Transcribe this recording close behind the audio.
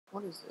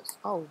What is this?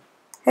 Oh.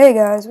 Hey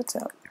guys, what's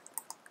up?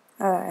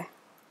 I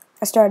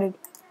started.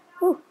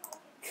 Whew.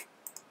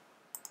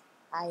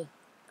 Hi.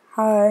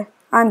 Hi,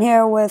 I'm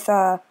here with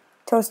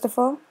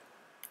Toastaful, Hey.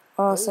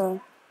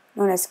 also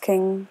known as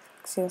King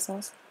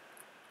CSS.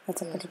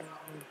 That's a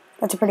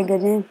pretty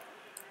good name.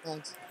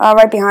 Thanks.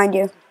 Right behind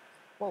you.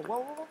 Whoa, whoa,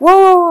 whoa, whoa.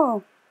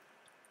 Whoa!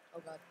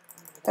 Oh god.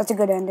 That's a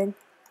good ending.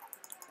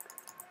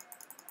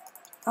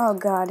 Oh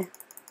god,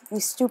 you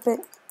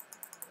stupid.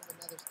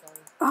 Another story.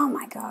 Oh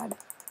my god,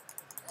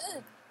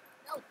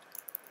 No.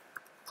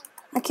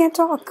 I can't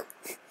talk.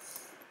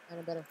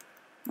 Kinda better.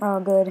 Oh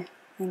good,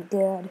 and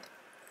good.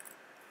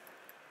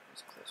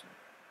 Just closer.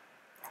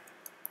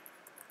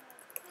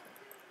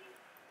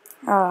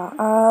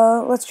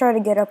 Let's try to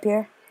get up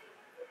here.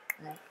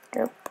 Alright.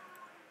 Derp.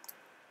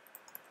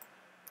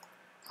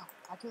 Oh,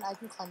 I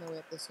can climb my way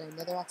up this way.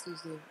 Netherrack's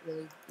usually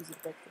really easy to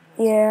break from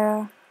holes.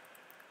 Yeah,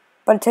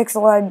 but it takes a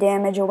lot of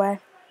damage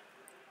away.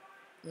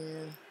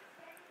 Yeah.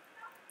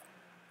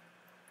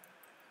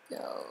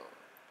 Go.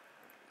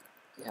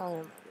 Yeah, I don't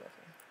know.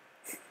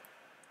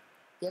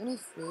 Do you have any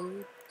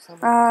food?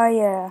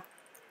 Yeah.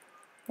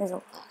 There's a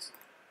lot. Nice.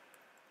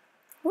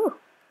 Whew.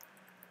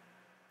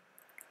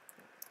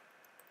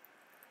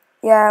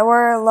 Yeah,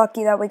 we're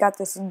lucky that we got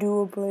this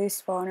dual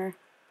blaze spawner.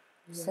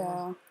 Yeah.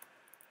 So.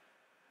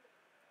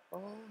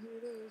 Oh, here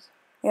it is.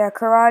 Yeah,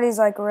 Karate's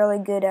like really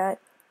good at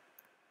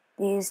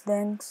these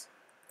things.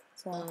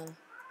 So.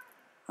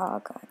 Oh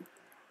god.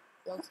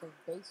 He also has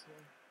base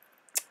here.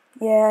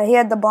 Yeah, he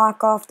had to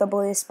block off the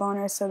blaze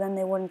spawner so then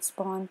they wouldn't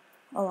spawn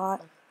a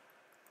lot.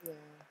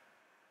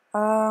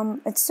 Yeah.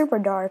 It's super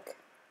dark.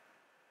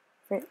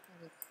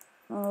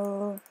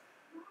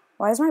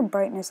 Why is my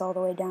brightness all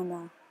the way down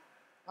though?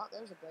 Oh,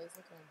 there's a blaze.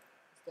 Look at him.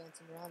 He's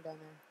dancing around down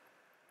there.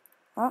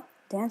 Oh,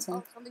 dancing.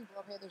 Oh, something blew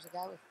up here. There's a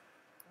guy with.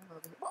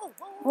 Whoa,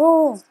 whoa,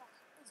 Whoa! Let's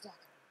duck.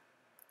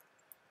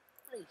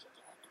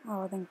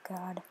 Oh, thank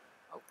God.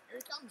 Oh, here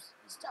he comes.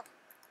 He's stuck.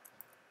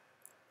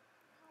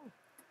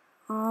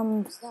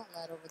 What's that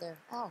lad over there?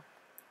 Ow.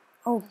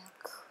 Oh.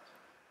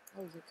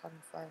 Oh, he's caught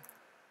on fire.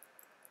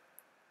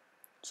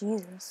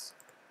 Jesus.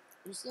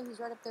 You see him? He's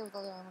right up there with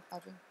all the armor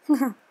crouching.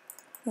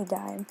 He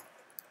died.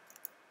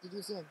 Did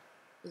you see him?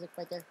 He's like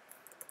right there.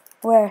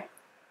 Where?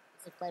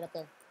 He's like right up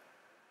there.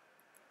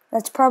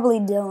 That's probably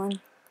Dylan.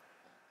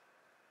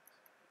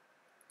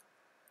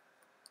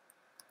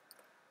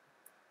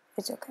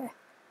 It's okay.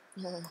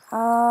 Yeah.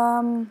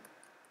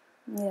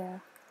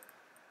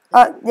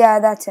 Yeah,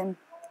 that's him.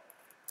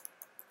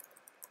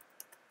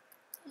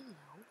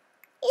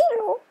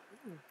 Hello.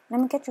 Let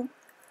me catch you.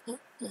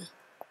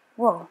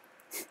 Whoa.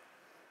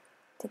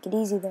 Take it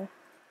easy there.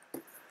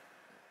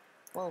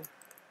 Whoa.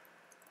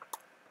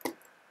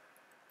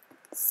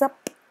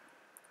 Sup.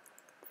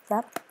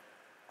 Sup.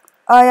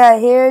 Oh yeah,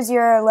 here's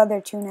your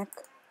leather tunic.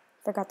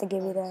 Forgot to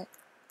give you that.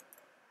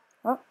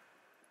 Oh.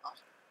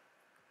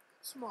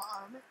 Small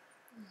armor.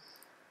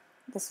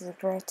 This is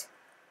great.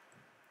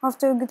 Off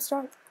to a good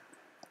start.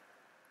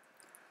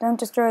 Don't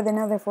destroy the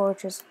nether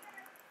fortress.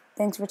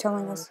 Thanks for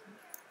telling us.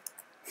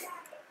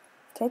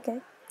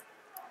 Okay.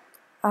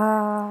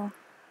 I'm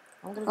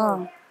gonna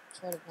go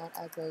try to not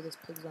aggro this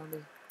pig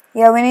zombie.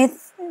 Yeah, we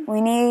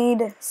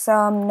need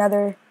some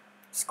nether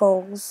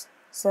skulls.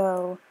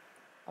 So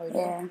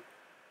yeah,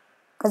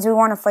 because we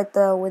want to fight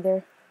the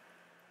wither.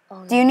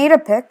 Oh, do you need a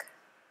pick?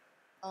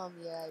 Yeah,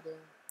 I do.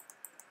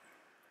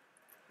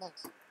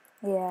 Thanks.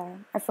 Yeah,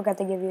 I forgot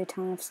to give you a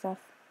ton of stuff.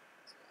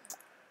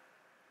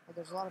 But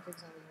there's a lot of pigs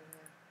zombies over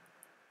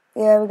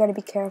there. Yeah, we gotta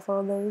be careful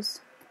of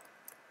those.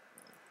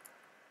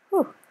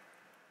 Whew.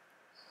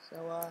 So,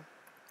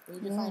 we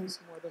need to find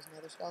some more of those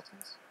nether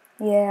skeletons.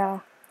 Yeah.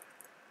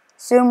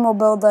 Soon we'll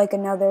build like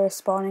another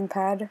spawning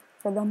pad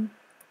for them.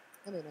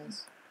 That'd be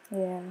nice.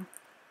 Yeah.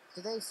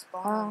 Do they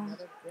spawn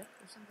another brick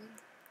or something?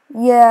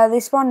 Yeah, they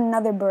spawn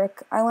another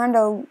brick. I learned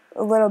a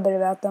little bit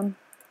about them.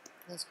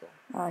 That's cool.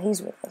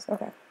 He's with us.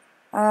 Okay.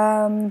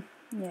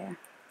 Yeah.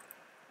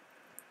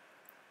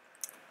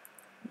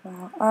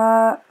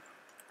 Wow.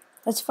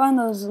 Let's find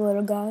those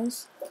little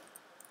guys.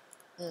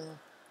 Yeah.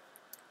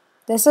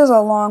 This is a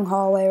long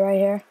hallway right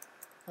here.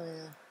 Oh,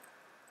 yeah.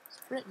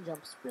 Sprint and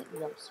jump, sprint and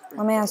jump, sprint.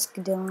 Let me ask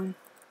Dylan.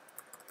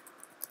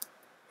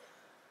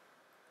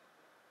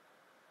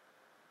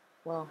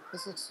 Well,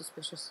 this looks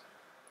suspicious.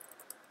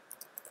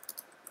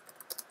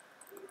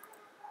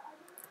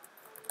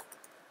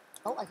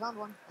 Oh, I found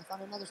one. I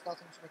found another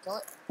skeleton. Should I kill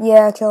it?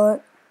 Yeah, kill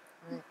it.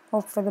 Alright.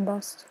 Hope for the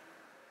best.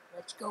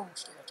 Let's go,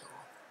 skeleton.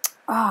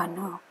 Ah,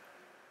 no.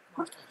 Come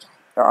on, skeleton.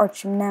 Your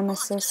arch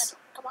nemesis.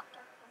 Come on,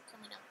 don't kill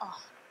me now. Oh,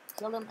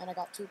 killed him and I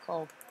got 2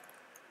 coal.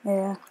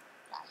 Yeah.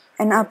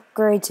 An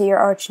upgrade to your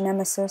arch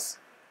nemesis.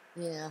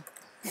 Yeah.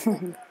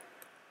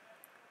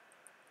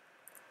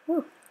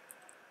 Whew.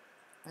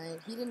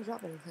 He didn't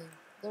drop anything.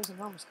 There's a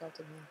normal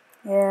skeleton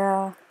here.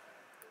 Yeah.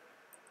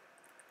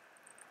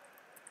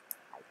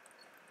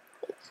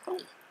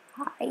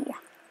 Hi.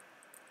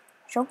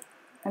 Show.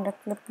 Oh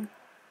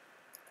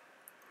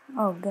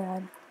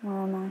God, where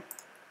am I?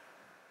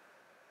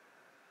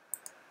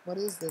 What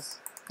is this?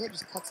 It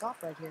just cuts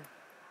off right here.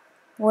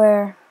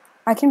 Where?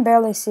 I can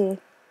barely see.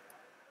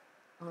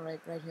 Alright,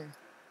 right here.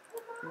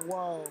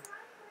 Whoa.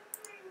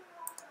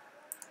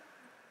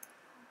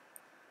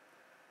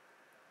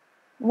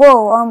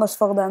 Whoa, I almost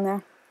fell down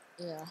there.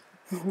 Yeah.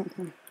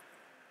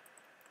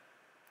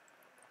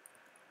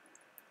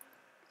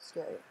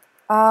 Scary.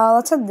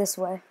 Let's head this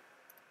way.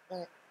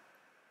 Right.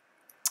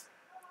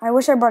 I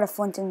wish I brought a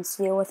flint and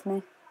steel with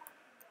me.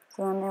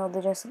 So I'm able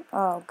to just...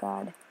 Oh,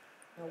 God.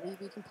 No, we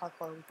can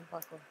parkour. We can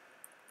parkour.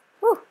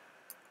 Whew.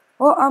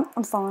 Oh,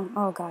 I'm falling.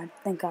 Oh, God.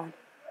 Thank God.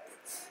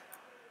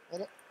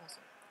 Hit it?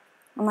 Awesome.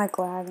 I'm like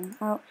lagging.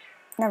 Oh,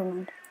 never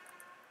mind.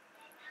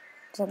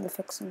 Just have to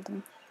fix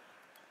something.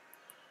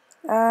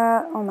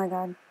 Oh my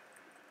God.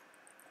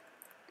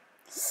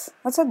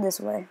 Let's head this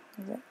way.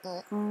 Is it?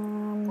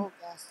 Oh,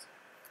 gas.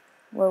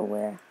 Whoa,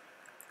 where?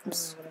 I don't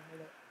know, but I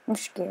heard it. I'm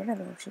scared of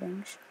those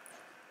things.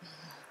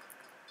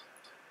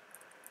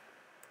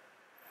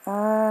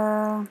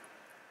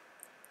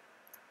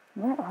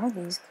 Where are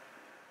these?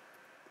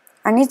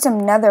 I need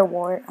some nether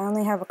wart. I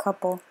only have a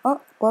couple.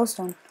 Oh,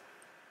 glowstone.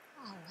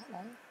 Oh,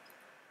 hello.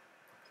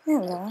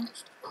 Hello.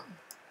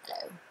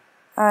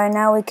 Hello.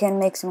 Now we can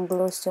make some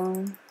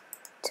glowstone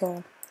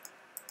to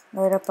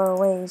light up our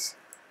ways.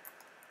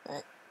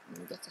 Alright, let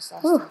me get this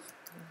last Whew. stuff.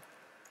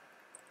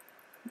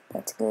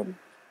 That's good.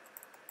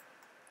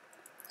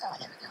 Oh,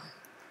 there we go.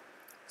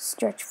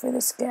 Stretch for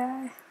the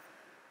sky.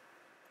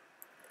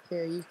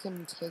 Here, you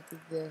can take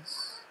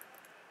this.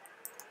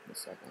 A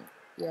second.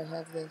 Yeah, I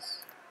have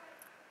this.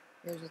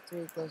 Here's a 3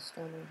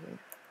 glowstone right here.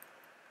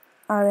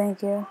 Oh,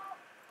 thank you.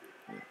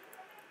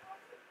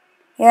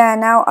 Yeah,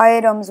 now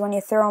items, when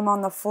you throw them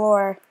on the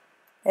floor,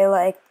 they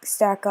like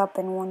stack up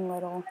in one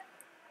little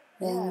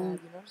thing. Yeah, you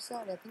noticed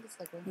that? I think it's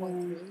like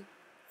 1.3.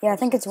 Yeah, I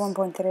think it's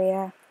 1.3,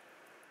 yeah.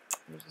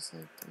 There's just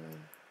like,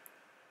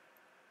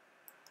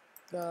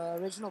 the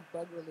original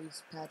bug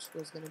release patch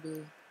was going to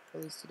be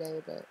released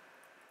today, but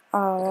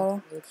Oh, it got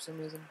really? delayed for some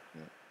reason.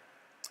 Yeah.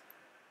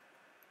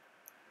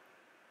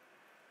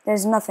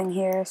 There's nothing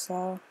here,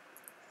 so...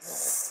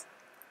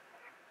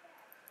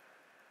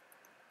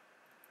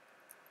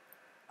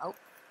 Oh.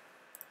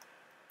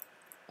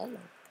 Hello.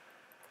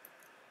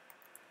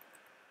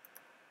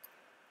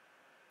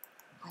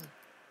 Hi.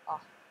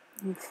 Oh.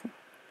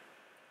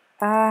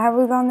 Have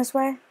we gone this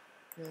way?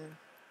 Yeah.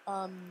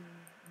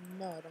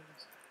 No, I don't think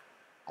so.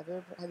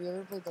 Have you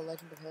ever played The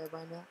Legend of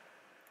Herobrine yet?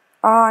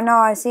 Oh, no,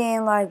 I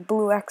seen, like,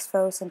 Blue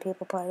Exfos and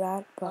people play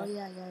that, but... Oh,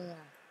 yeah.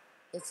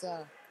 It's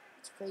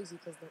crazy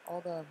because all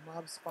the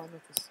mobs spawn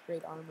with this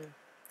great armor.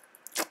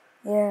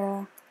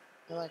 Yeah.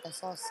 And, like, I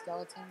saw a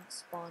skeleton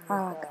spawn with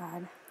Oh,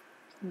 God.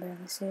 I can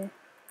barely see.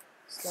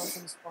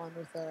 skeleton spawn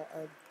with a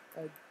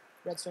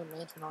redstone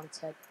lantern on its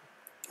head.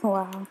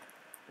 Wow. I don't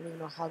even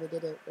know how they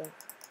did it, but...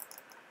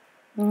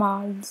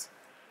 Mods.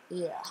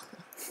 Yeah.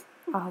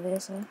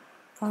 Obviously.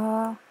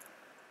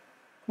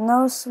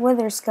 No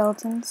wither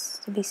skeletons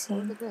to be Oh,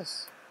 seen. look at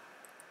this.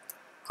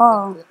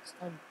 Oh.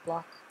 Glowstone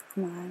block.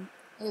 Come on.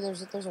 Hey,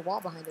 there's a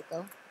wall behind it,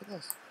 though. Look at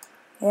this.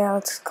 Yeah,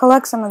 let's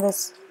collect some of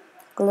this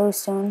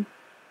glowstone.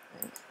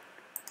 Right.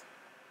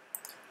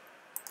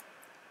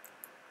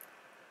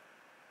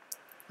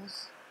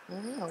 Yes.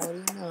 Oh, yeah, what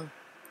do you know?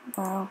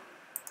 Wow.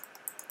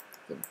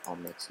 I'll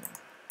make some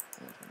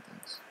lantern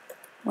things.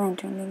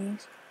 Lantern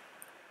thingies.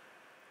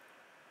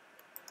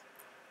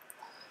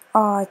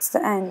 Oh, it's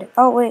the end.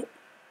 Oh, wait.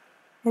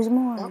 There's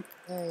more. Nope.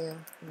 There you go.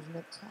 There's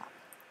no tap.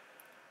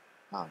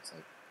 Oh, it's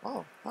like,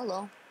 oh,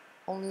 hello.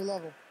 Whole new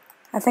level.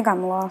 I think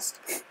I'm lost.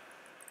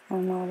 I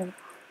don't know what it...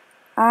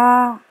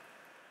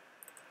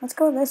 let's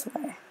go this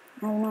way.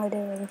 I have no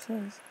idea where this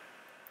is.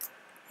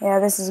 Yeah,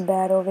 this is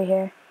bad over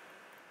here.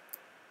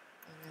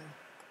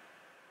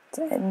 It's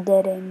a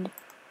dead end.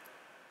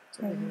 It's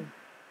over here.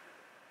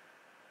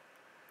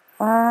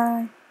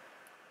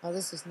 Oh,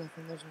 this is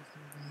nothing. There's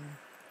nothing over here.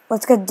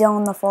 Let's get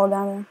Dylan to fall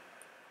down there.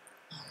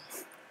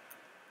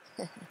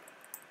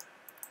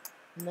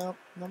 Nope,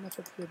 not much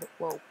up here, but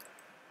whoa.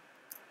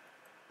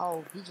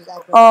 Oh, he just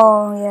acted.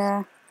 Oh,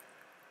 yeah.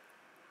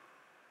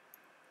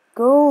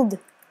 Gold.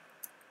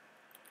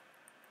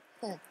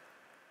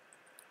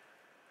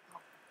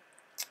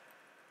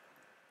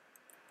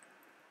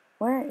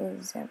 Where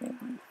is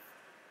everyone?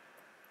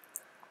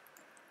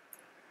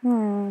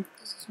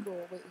 This is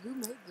cool. Wait, who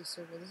made this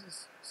server? This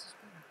is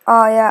cool.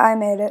 Oh, yeah, I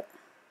made it.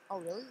 Oh,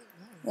 really?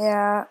 Nice.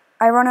 Yeah,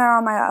 I run it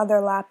on my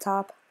other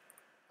laptop.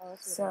 Oh,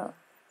 that's a good idea.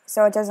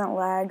 So it doesn't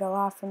lag a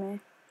lot for me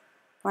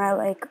when I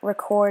like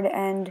record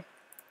and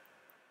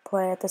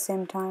play at the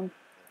same time.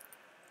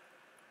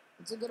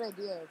 It's a good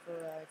idea for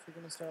if you're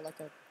gonna start like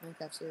a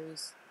Minecraft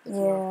series. If Yeah.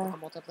 you want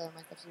like a multiplayer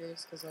Minecraft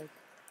series, because like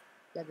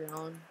you have your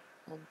own.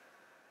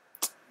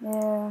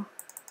 Yeah,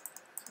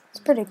 it's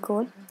pretty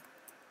cool.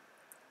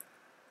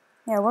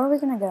 Yeah, where are we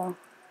gonna go?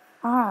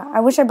 I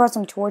wish I brought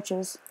some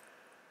torches.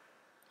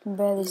 I can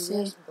barely see. We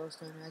have some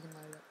glowstone here. I can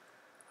light it up.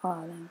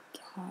 Oh, thank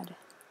God.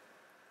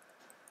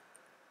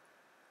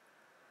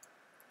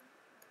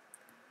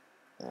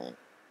 Alright.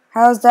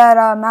 How's that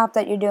map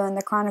that you're doing,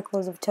 the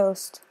Chronicles of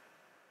Toast?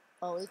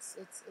 Oh, it's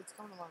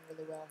coming along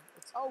really well.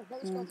 Oh,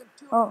 another skeleton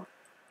too. Oh,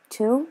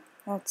 2?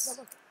 Yeah, That's...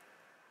 look.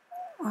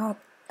 Oh,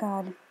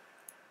 God.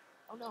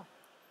 Oh, no.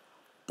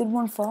 Did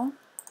one fall?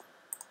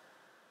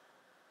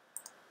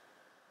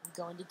 I'm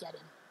going to get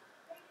him.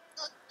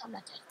 I'm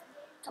not dead.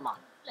 Come on,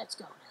 let's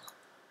go now.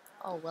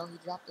 Oh, well, he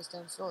dropped a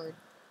stone sword.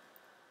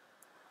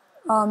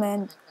 Oh,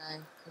 man. That guy,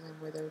 because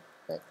I'm withered,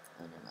 but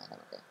oh, never mind, I'm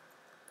okay.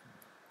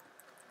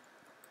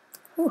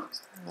 Whew.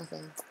 Still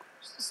nothing.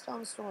 Just a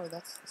stone sword,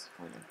 that's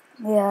disappointing.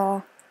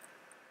 Yeah.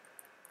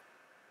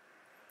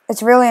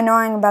 It's really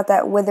annoying about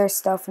that wither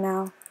stuff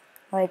now.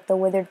 Like the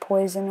withered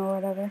poison or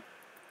whatever.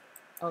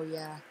 Oh,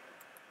 yeah.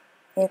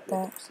 Hate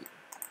that.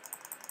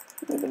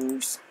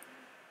 Withers.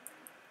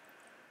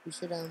 We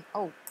should,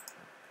 oh.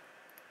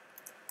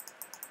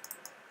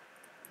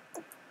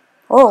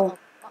 Oh.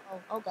 Uh-oh,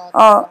 oh, God.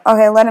 Oh,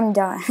 okay, let him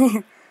die.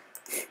 Oops.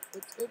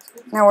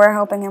 No, we're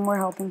helping him, we're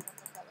helping.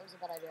 That was a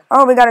bad idea.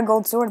 Oh, we got a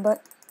gold sword,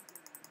 but...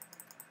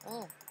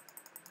 Oh.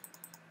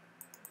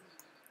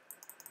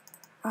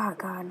 Oh,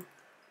 God.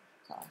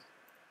 God.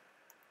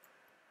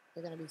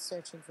 They're gonna be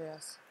searching for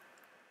us.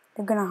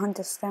 They're gonna hunt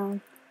us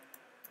down.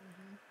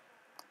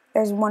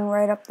 There's one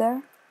right up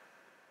there.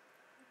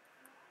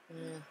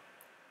 Yeah.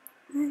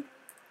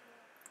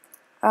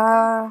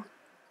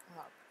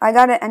 I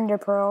got an ender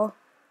pearl.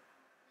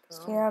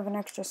 Oh. Do you have an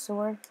extra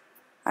sword?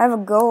 I have a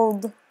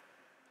gold. Do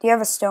you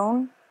have a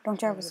stone? Don't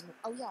you have a stone?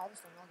 Oh, yeah, I have a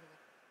stone. I'll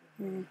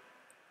give it.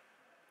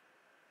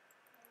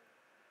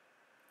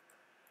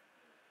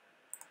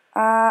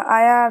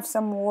 I have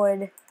some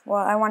wood.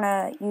 Well, I want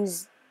to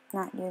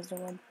not use the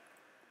wood.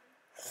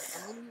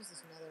 I'm gonna use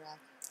this nether rack.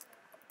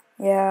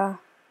 Yeah,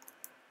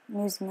 I'm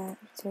using that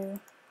too.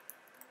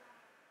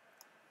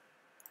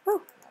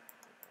 Woo.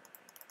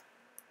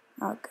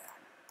 Oh, God.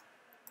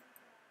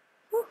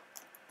 Woo.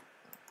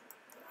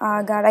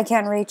 Oh, God, I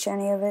can't reach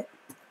any of it.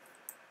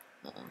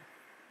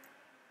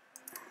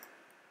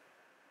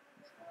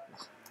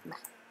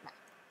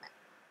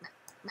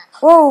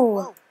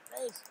 Whoa!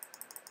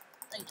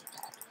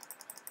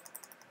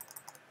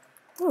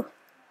 Whew.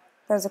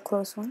 That was a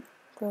close one.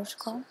 Close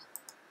call.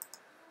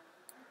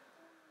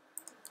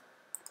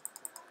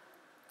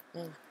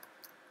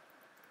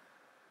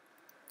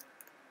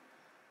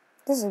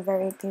 This is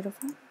very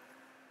beautiful.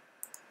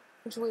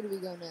 Which way do we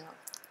go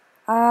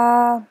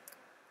now?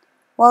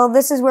 Well,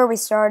 this is where we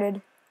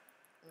started.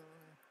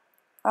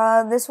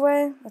 This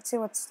way? Let's see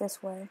what's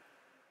this way.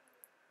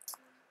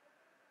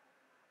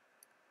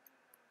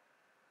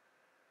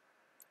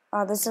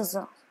 This is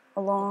a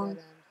long...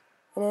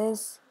 It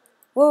is?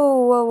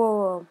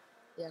 Whoa.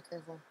 Yeah,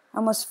 careful. I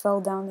almost fell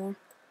down there.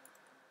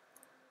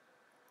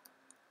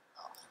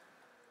 Oh.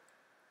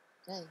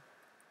 Dang.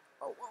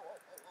 Whoa.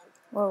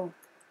 Whoa.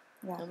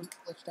 Yeah. I almost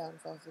glitched out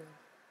and fell through.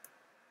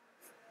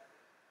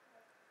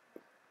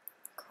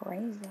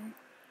 Crazy.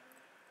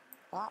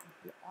 Oh,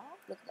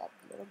 look at that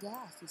little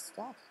gas. He's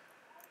stuck.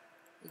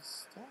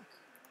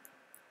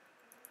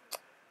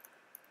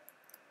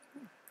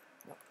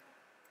 Nope.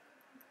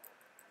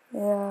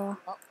 Yeah.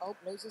 Oh,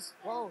 blazes.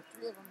 Whoa,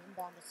 3 of them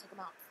inbound. Let's take them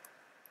out.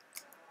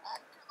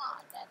 Come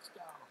on, let's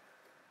go.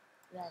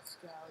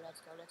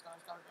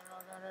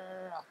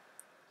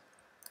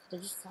 They're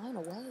just flying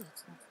away.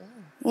 It's not fair.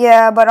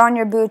 Yeah, but on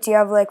your boots you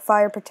have like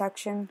fire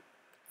protection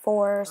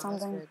 4 or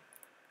something. That's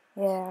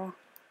good. Yeah.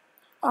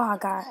 Oh, I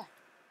got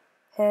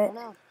hit. Oh,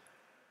 no.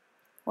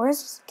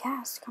 Where's this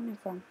gas coming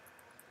from?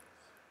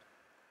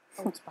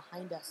 Oh, it's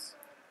behind us.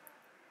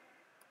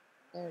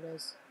 There it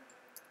is.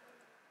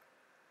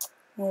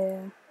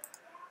 Yeah.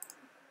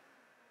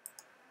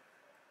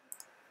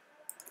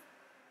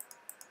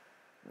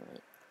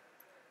 Alright.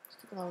 Just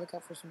keep on the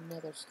lookout for some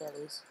nether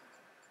skellies.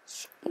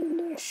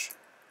 English.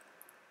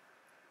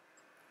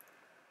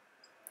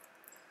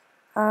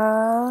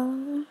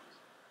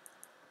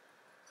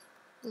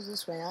 Goes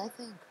this way, I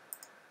think.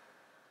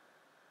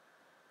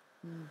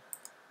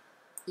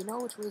 You know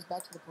which way is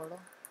back to the portal?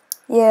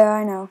 Yeah,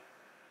 I know.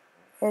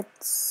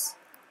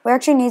 We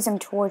actually need some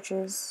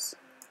torches.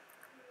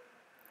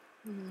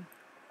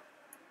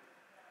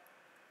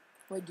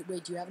 Wait, do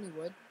you have any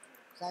wood?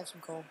 Because I have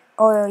some coal.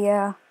 Oh,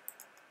 yeah.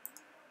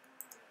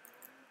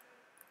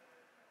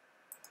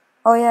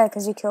 Oh, yeah,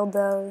 because you killed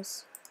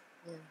those.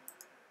 Yeah.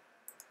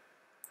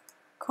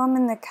 Come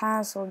in the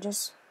castle,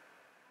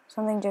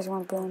 something just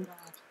went boom.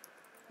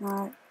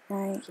 Not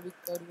right. Should we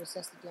go to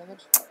assess the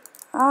damage?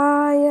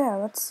 Yeah,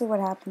 let's see what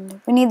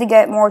happened. We need to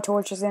get more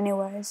torches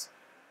anyways.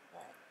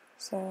 Alright.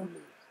 So,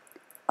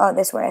 oh,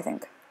 this way, I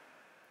think.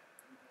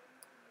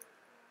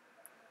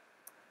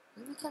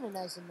 It'd be kind of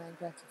nice in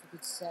Minecraft if you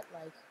could set,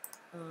 like,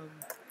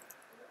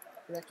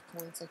 direct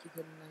points like you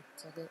could in, like,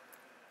 Tekkit.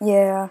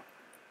 Yeah,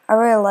 I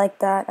really like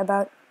that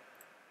about...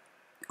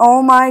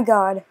 Oh my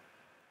God.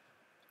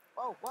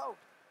 Whoa.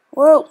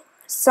 Whoa,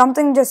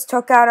 something just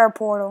took out our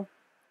portal.